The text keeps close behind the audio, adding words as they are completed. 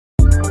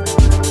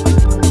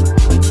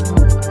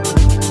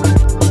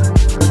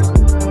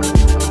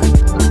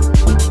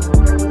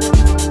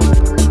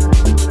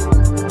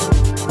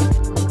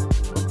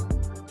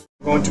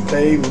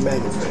a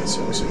maggot face.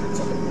 Let me see if I can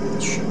fucking move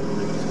this shit.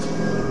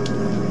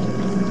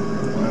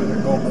 Alright, there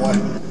you go, boy.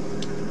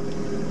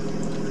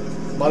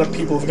 A lot of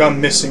people have gone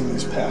missing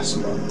these past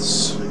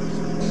months.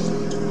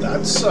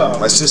 That's,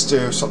 My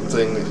sister,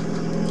 something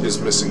is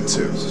missing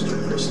too. Sister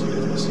Christy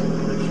is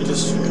missing. She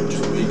just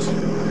weeks.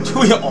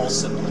 We all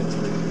said that.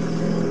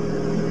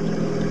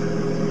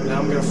 Now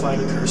I'm gonna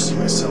find Kirsty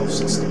myself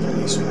since the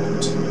police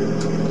won't.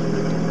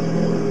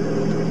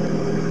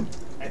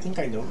 I think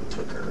I know who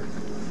took her.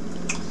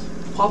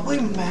 Probably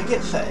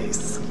Maggot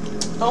Face.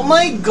 Oh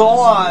my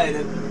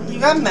god! You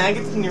got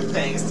maggots in your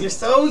face. You're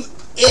so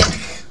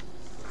ick!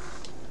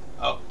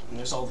 Oh, and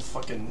there's all the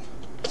fucking...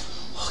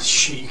 Holy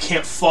shit, you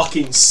can't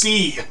fucking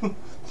see! Well,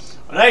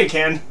 now you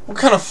can. What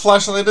kind of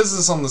flashlight is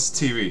this on this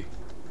TV?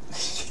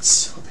 It's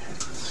so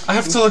bad. I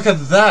have to look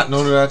at that in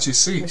order to actually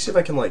see. Let me see if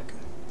I can, like...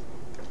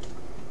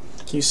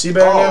 Can you see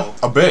better now?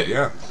 A bit,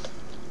 yeah.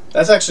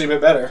 That's actually a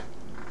bit better.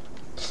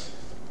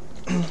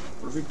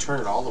 What if we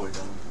turn it all the way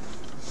down?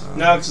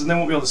 No, because then they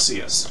won't be able to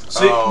see us.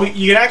 So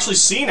you can actually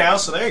see now,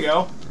 so there you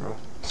go. Oh.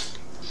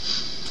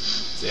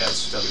 So yeah,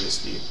 it's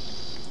WSD.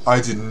 I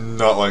did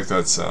not like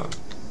that sound.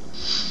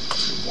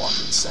 It's a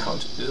walking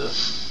sound. Ugh.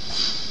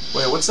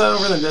 Wait, what's that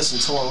over in the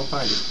distance? Hold on, look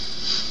behind you.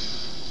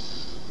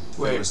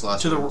 Wait,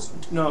 to the...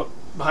 No,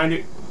 behind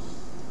you.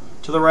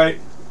 To the right.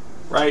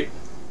 Right.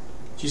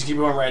 Just keep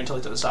going right until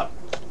it does stop.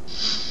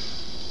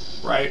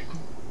 Right.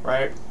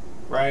 Right.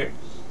 Right.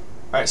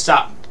 Alright,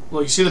 stop.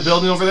 Look, you see the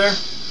building over there?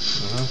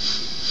 Mm-hmm.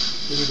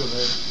 You can go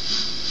there.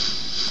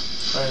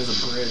 Right, there's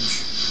a bridge.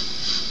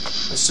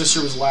 My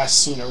sister was last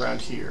seen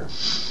around here.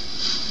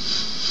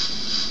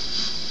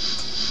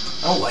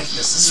 I don't like this.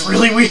 This is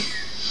really weird.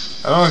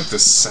 I don't like the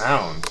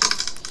sound.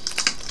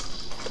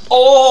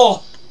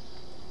 Oh!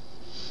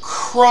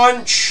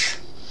 Crunch!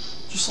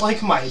 Just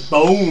like my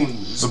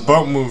bones. The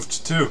boat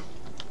moved too.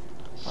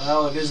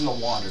 Well, it is in the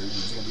water.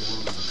 There's going to be a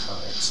little bit of a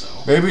current, so...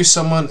 Maybe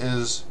someone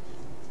is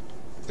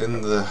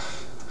in the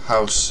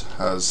house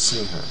has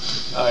seen her.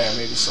 Oh yeah,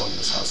 maybe someone in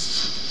this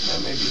house. Yeah,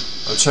 maybe.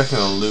 I'm checking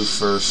on Lou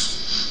first.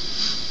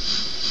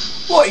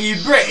 What, you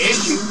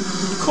British? You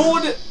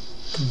called it...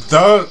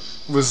 That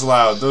was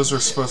loud. Those were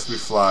supposed to be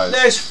flies.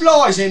 There's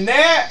flies in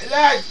there.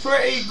 That's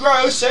pretty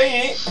gross,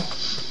 ain't it?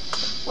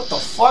 What the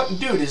fuck?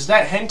 Dude, is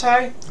that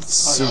hentai? It's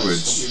sewage. No,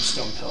 it's a weird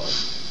stone pillar.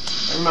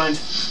 Never mind.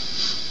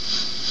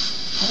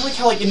 I don't like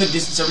how, like, in the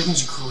distance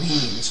everything's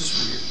green. It's just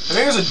weird. I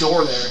think there's a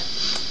door there.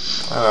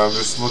 I don't know, I'm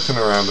just looking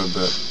around a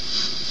bit.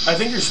 I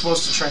think you're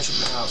supposed to trench in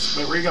the house.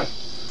 Wait, where are you going?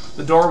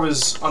 The door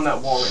was on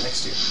that wall right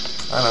next to you.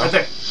 I know. Right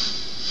there.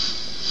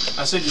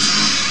 I said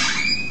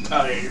just...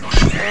 Oh, there you go.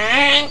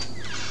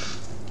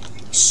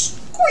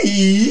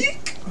 Squeak!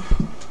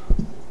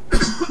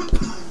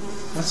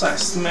 What's that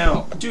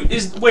smell? Dude,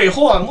 wait,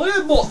 hold on. Look at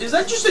the bowl. Is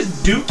that just a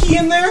dookie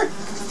in there?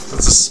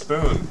 That's a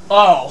spoon.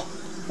 Oh.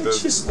 It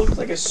just looked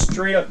like a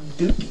straight up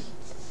dookie.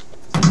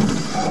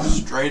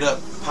 Straight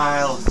up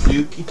pile of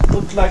dookie.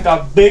 Looked like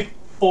a big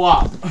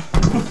flop.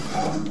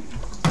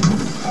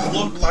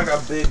 Looked like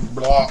a big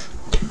block.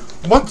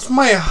 What's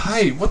my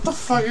height? What the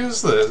fuck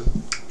is this?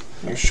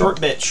 You're a short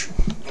bitch.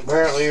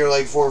 Apparently you're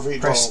like 4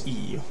 feet Press tall.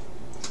 E.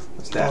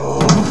 What's that?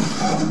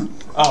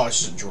 Oh, it's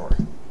just a drawer.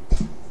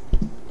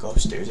 Go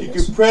upstairs, I You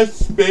guess. can press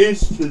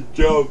space to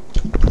jump.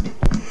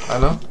 I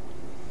know.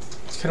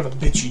 It's kind of a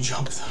bitchy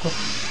jump, though.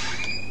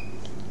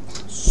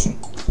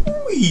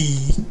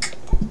 Squeak.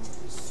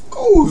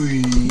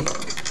 Squeak.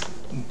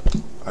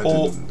 I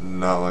did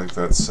not like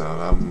that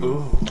sound.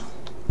 Ooh.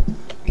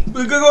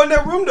 We could go in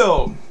that room,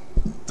 though.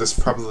 This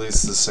probably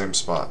is the same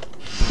spot.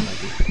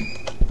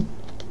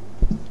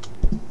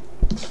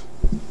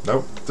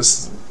 Nope.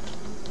 This is...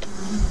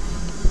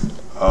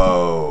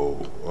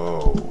 Oh.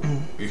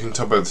 You can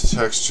tell by the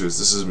textures.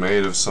 This is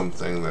made of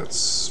something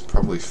that's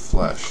probably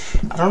flesh.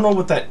 I don't know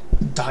what that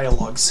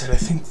dialogue said. I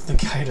think the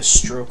guy had a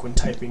stroke when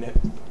typing it.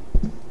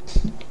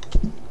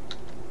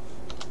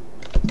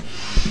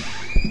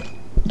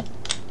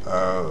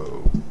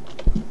 Oh.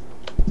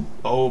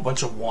 Oh, a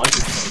bunch of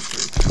wanted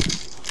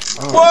posters.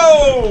 Oh.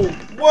 Whoa!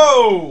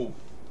 Whoa!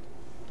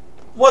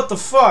 What the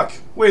fuck?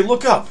 Wait,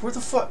 look up. Where the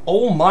fuck?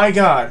 Oh my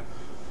god.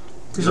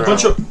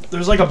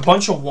 There's like a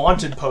bunch of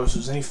wanted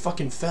posters and he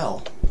fucking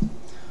fell.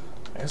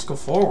 Let's go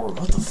forward.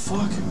 What the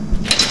fuck?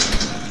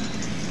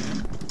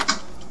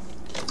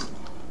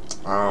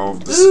 Oh,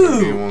 this is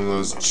gonna be one of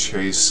those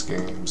chase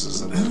games,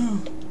 isn't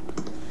it?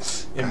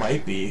 It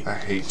might be. I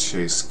hate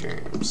chase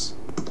games.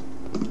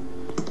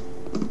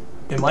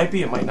 It might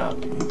be, it might not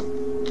be.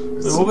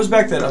 Wait, what was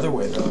back that other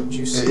way, though? Did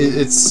you see?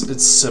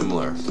 It's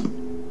similar.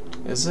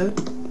 Is it?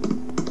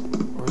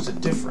 Or is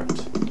it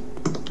different?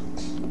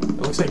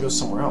 It looks like it goes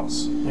somewhere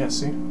else. Yeah,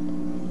 see?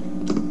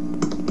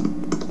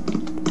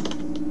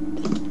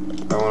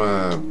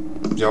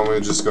 You want me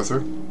to just go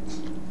through?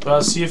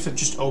 See if it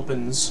just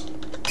opens.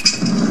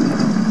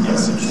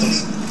 Yes, it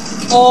just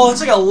opens. Oh,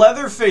 it's like a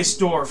Leatherface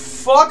door.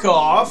 Fuck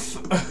off!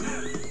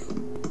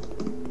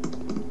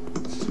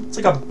 It's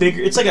like a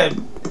bigger... It's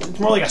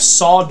more like a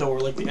Saw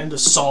door, like the end of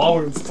Saw,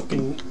 where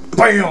fucking...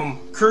 BAM!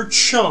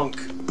 Kerchunk!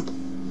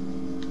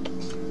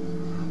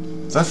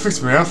 That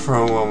freaked me out for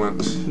a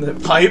moment.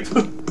 That pipe?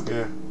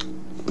 Yeah.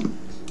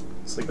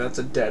 It's like that's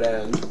a dead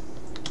end.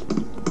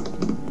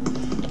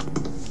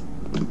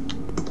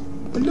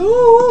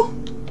 Hello?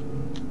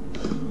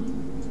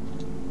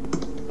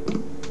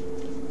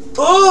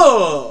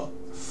 Oh!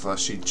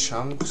 Fleshy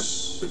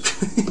chunks.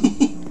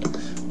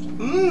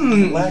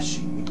 Mmm.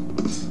 Flashy.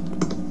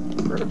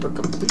 Ready for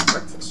complete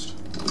breakfast.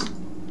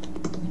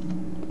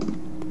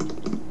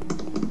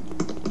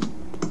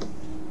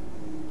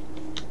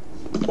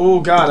 Oh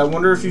god, I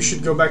wonder if you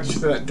should go back to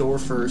that door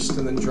first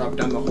and then drop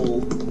down the hole.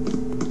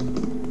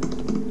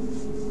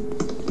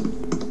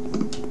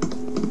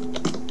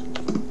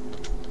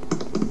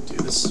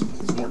 Dude, this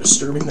is more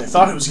disturbing than I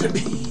thought it was gonna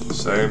be.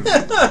 Same.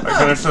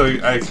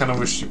 I kind of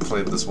wish you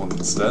played this one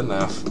instead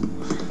now.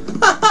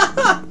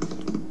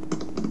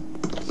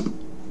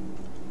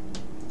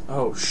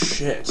 Oh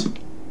shit.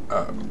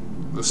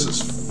 This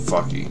is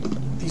fucky.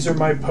 These are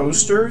my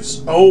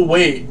posters? Oh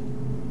wait.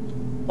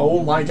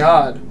 Oh my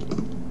god.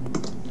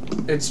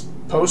 It's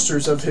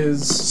posters of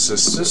his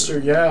sister,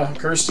 yeah,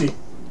 Kirsty.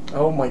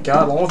 Oh my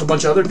god, along with a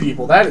bunch of other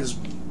people. That is...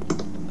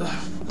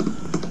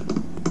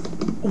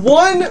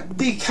 One,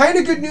 the kind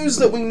of good news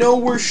that we know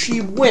where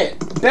she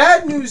went.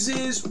 Bad news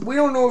is, we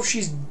don't know if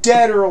she's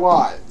dead or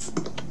alive.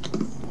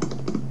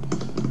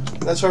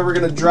 That's why we're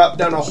gonna drop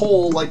down a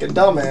hole like a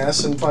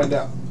dumbass and find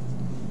out.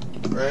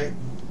 Right?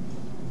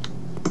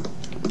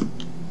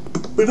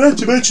 But not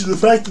to mention the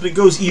fact that it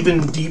goes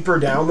even deeper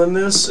down than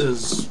this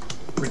is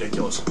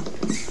ridiculous.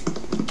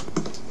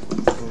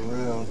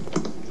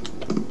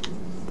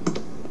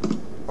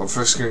 I'm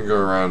first gonna go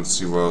around and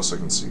see what else I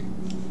can see.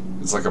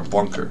 It's like a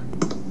bunker.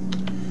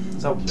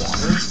 Is that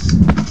water?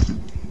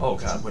 Oh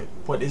god, wait,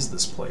 what is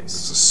this place?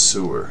 It's a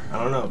sewer. I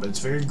don't know, but it's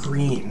very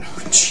green.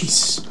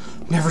 Jeez,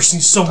 never seen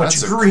so much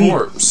That's green. a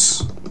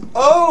corpse.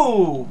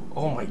 Oh!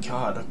 Oh my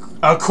god,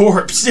 a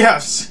corpse,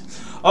 yes!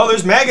 Oh,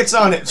 there's maggots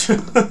on it!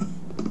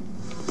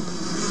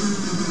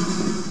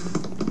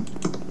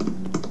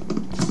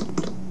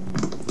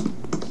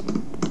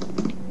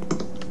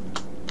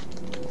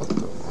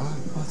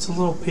 It's a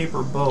little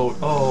paper boat.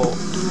 Oh.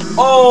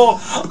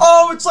 Oh!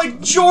 Oh, it's like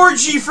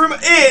Georgie from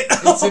It!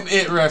 It's an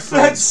It reference.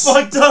 That's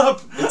fucked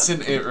up! It's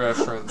an It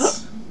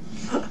reference.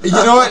 You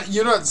know what?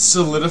 You know what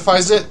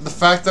solidifies it? The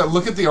fact that,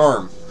 look at the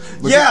arm.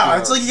 Look Yeah, at the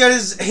it's arm. like he got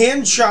his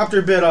hand chopped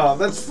or bit off.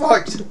 That's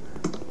fucked.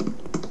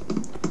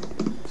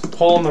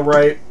 Hole on the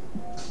right.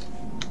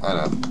 I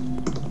know.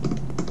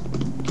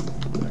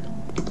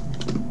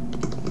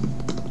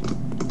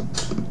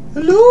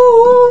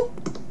 Hello?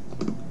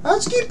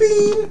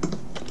 Housekeeping!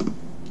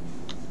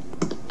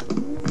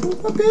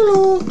 My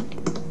pillow.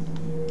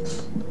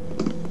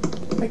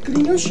 I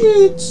clean your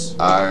sheets.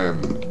 I'm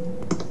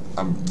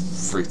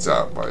freaked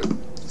out by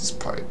these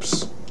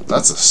pipes.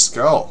 That's a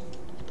skull.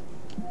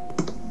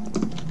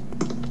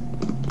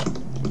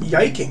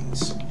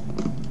 Yikings.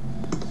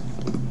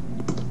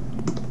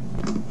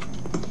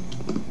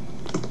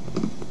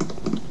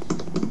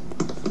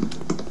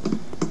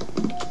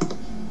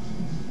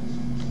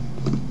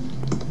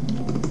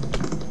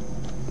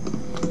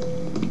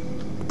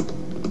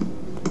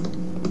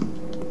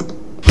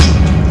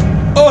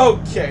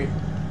 Okay.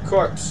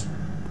 Corpse.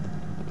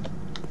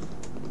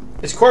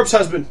 It's corpse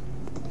husband.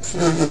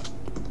 Hey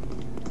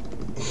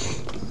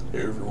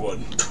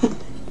everyone.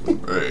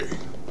 Hey.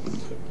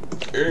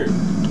 Hey.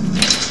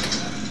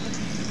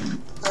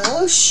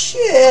 Oh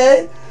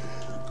shit!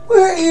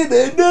 We're in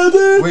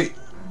another. Wait.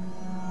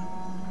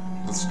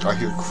 I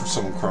hear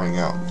someone crying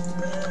out.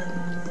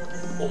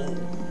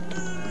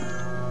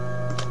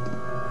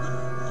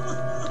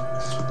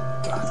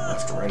 God,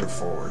 left, right, or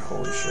forward.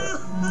 Holy shit.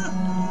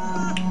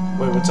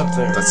 Wait, what's up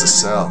there? That's a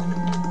cell.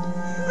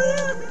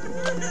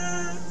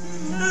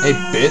 Hey,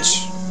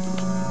 bitch.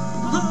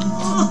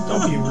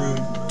 Don't be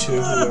rude to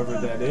whoever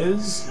that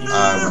is.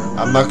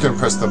 I'm not gonna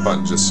press the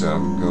button just yet.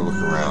 I'm gonna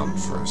look around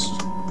first.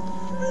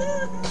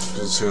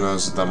 Because who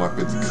knows, that might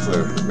be the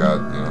killer who got,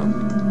 you know.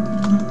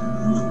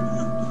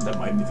 That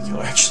might be the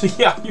killer, actually.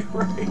 Yeah, you're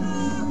right.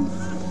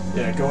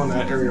 Yeah, go in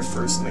that area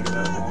first and then go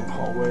down a long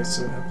hallway,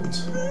 see what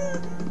happens.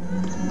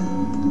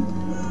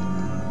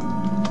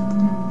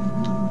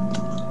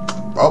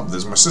 Oh,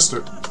 there's my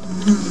sister.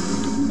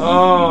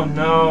 Oh,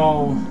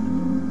 no.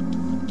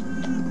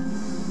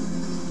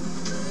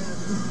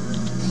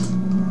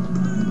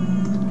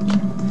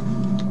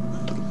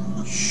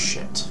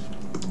 Shit.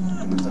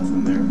 There's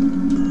nothing there.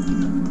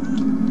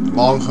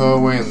 Long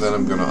hallway, and then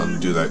I'm gonna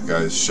undo that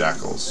guy's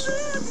shackles.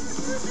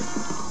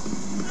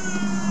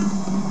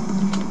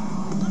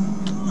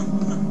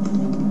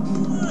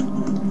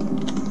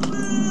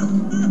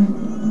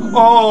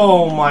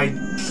 Oh my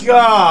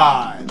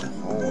god!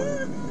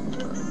 Holy.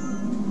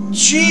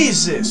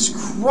 Jesus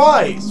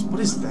Christ! What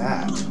is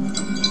that?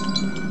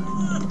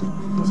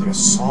 Looks like a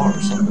saw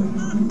or something.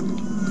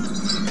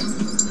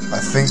 I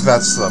think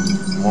that's the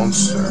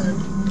monster.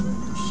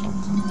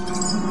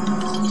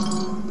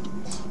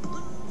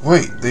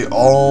 Wait, they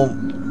all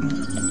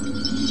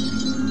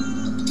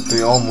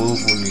move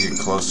when you get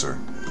closer.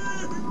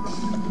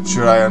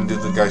 Should I undo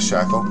the guy's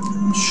shackle?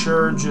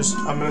 sure just...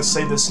 I'm gonna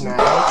say this now.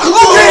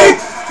 Okay!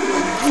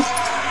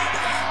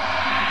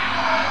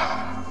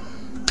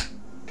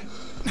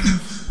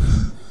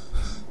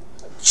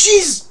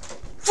 Jesus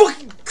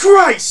fucking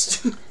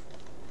Christ!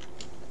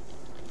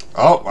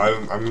 Oh,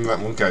 I'm in that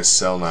one guy's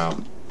cell now.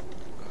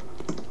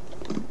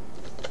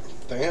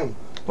 Damn.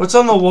 What's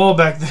on the wall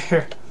back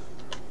there?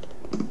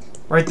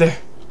 Right there.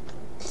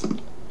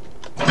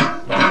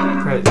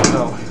 Right,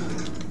 no.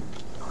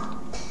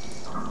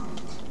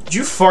 Did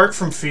you fart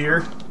from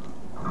fear?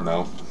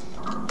 No.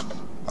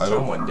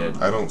 Someone did.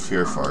 I don't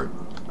fear fart.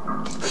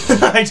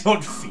 I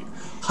don't fear.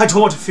 I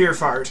don't want to fear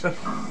fart. I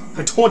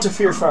don't want to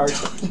fear fart.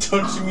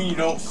 Don't you mean you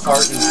don't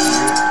fart in fear?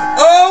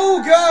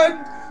 Oh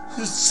God!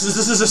 This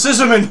is a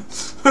scissorman.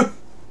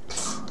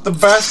 The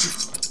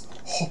bastard!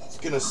 It's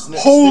gonna snip.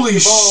 Holy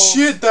snip your balls.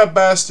 shit, that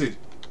bastard!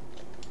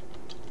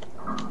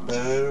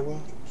 Better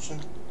watch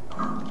out.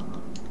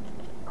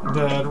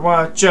 Better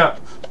watch out.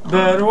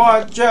 Better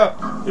watch out.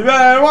 You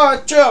better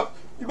watch out.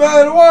 You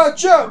better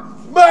watch out.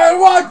 You better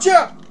watch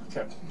out.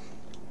 Okay.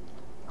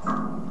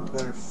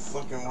 Better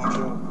fucking watch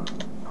out.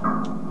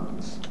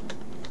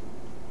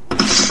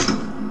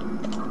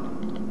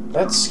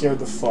 That scared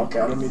the fuck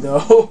out of me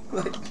though.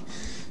 Like,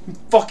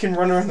 fucking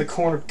running around the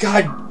corner.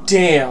 God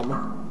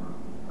damn.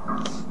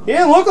 He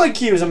didn't look like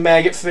he was a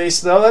maggot face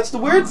though. That's the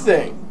weird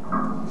thing.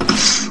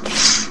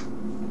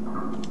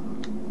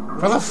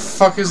 Where the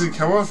fuck is he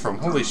coming from?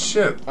 Holy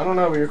shit. I don't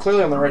know, but you're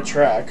clearly on the right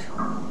track.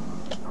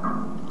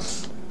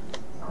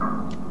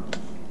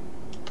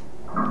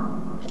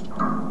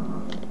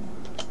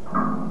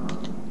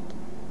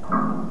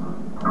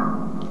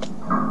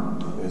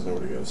 There's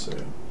nobody gonna say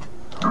it.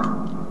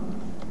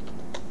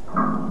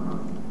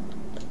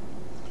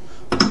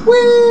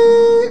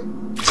 Whee!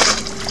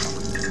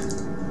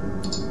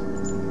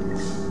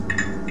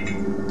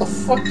 What the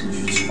fuck did you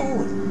just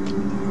fall in?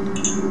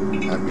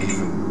 I'm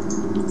even.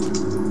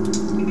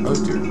 Oh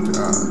dear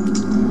God.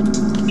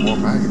 More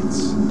maggots.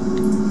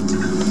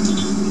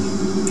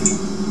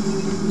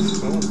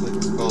 It's almost like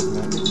it's called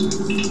Maggot.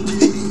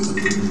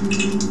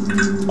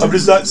 I've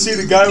just not seen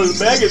a guy with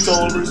maggots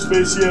all over his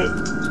face yet.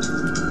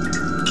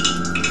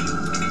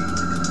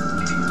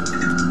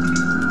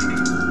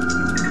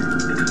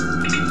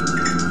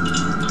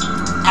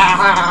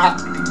 Ah!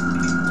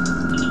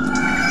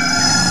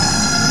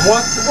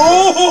 What?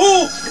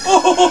 Oh!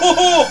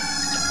 Oh!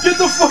 Get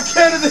the fuck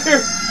out of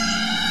there!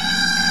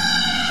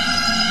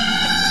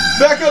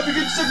 Back up! You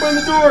get stuck behind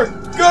the door!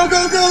 Go!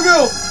 Go! Go!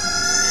 Go!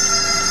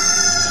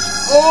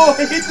 Oh! I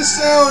hate the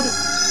sound.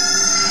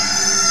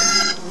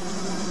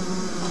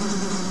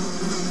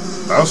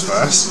 That was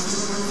fast.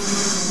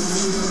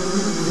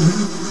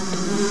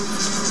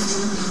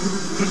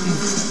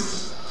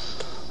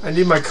 I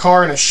need my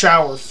car and a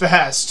shower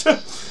fast.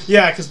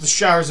 Yeah, because the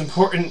shower's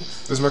important.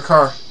 There's my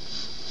car.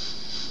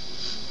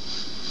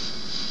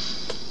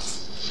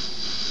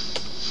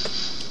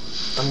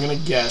 I'm gonna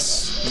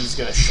guess he's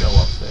gonna show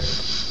up there.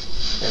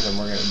 And then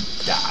we're gonna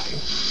die.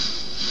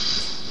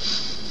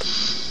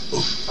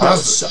 Ooh, that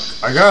would suck.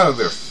 I got out of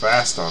there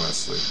fast,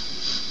 honestly.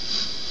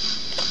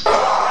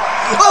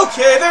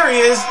 Okay, there he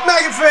is!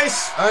 Maggot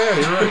face! Oh yeah,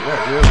 you're right.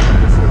 Yeah, you're right.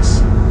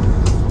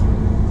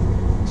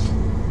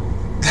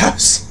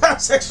 That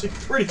was actually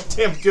pretty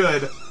damn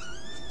good.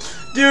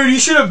 Dude, you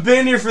should have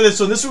been here for this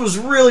one. This one was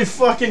really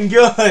fucking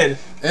good.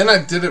 And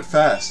I did it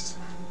fast.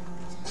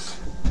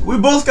 We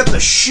both got the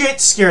shit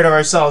scared of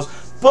ourselves,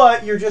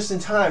 but you're just in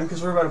time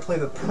because we're about to play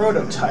the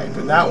prototype,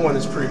 and that one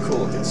is pretty cool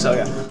looking, so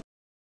yeah.